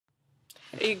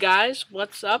Hey guys,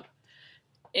 what's up?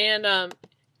 And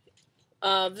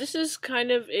this is kind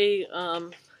of a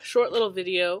short little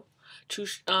video to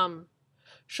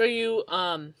show you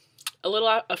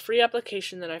a free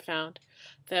application that I found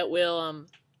that will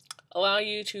allow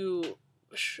you to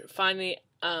find the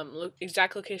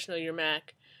exact location of your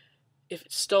Mac if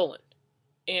it's stolen,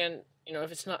 and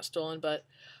if it's not stolen. But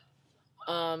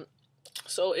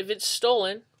so if it's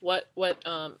stolen,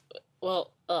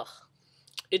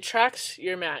 it tracks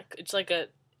your Mac. It's like a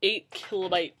 8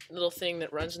 kilobyte little thing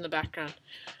that runs in the background.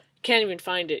 Can't even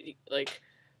find it.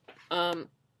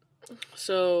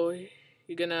 So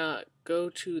you're gonna go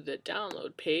to the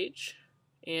download page,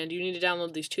 and you need to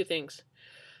download these two things.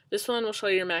 This one will show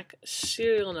you your Mac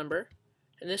serial number,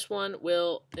 and this one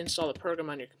will install the program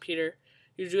on your computer.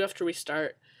 You do have to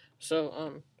restart.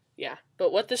 So yeah.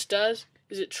 But what this does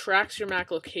is it tracks your Mac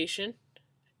location,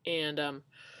 and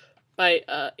by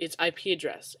its IP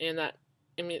address, and that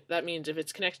means if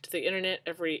it's connected to the internet,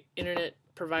 every internet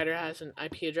provider has an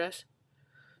IP address.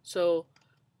 So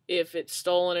if it's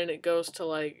stolen and it goes to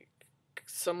like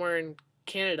somewhere in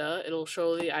Canada, it'll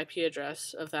show the IP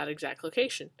address of that exact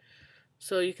location.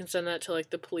 So you can send that to like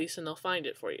the police and they'll find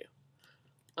it for you.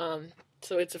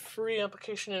 So it's a free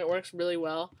application and it works really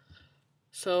well.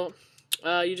 So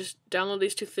you just download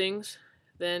these two things.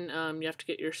 Then you have to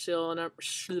get your serial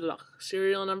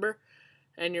number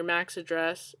and your Mac's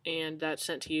address, and that's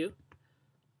sent to you.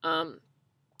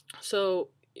 So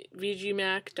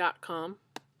vgmac.com.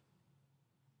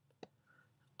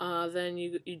 Then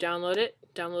you download it.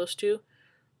 Download those two.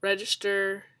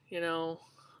 Register. You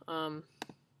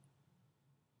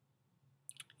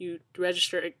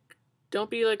register. Don't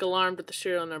be like alarmed with the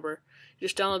serial number. You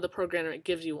just download the program and it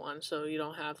gives you one, so you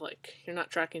don't have you're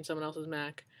not tracking someone else's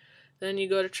Mac. Then you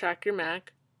go to track your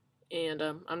Mac, and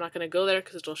I'm not gonna go there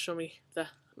because it'll show me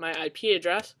my IP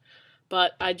address.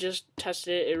 But I just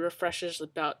tested it. It refreshes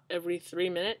about every 3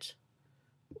 minutes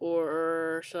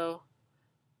or so.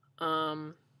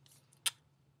 Well,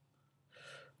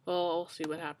 we'll see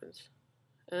what happens.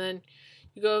 And then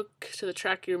you go to the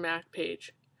track your Mac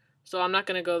page. So I'm not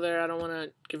gonna go there. I don't want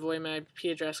to give away my IP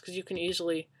address because you can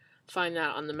easily find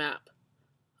that on the map.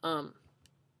 I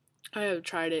have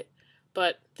tried it,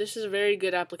 but this is a very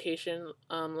good application.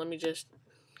 Let me just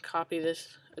copy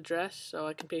this address so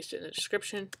I can paste it in the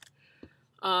description.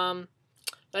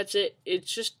 That's it.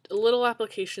 It's just a little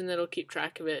application that'll keep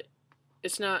track of it.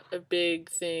 It's not a big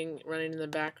thing running in the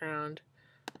background.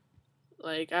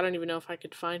 I don't even know if I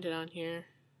could find it on here.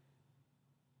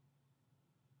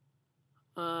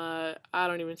 I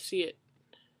don't even see it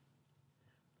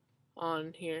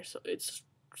on here. So it's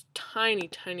tiny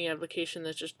application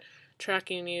that's just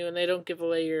tracking you, and they don't give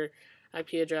away your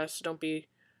IP address.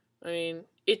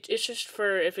 It's just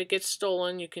for if it gets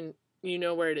stolen, you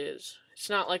know where it is. It's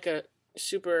not like a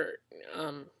super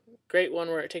great one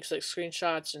where it takes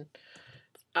screenshots and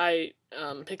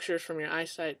pictures from your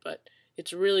eyesight, but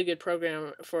it's a really good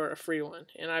program for a free one,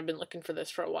 and I've been looking for this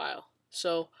for a while.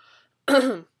 So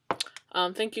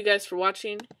thank you guys for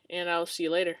watching, and I'll see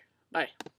you later. Bye.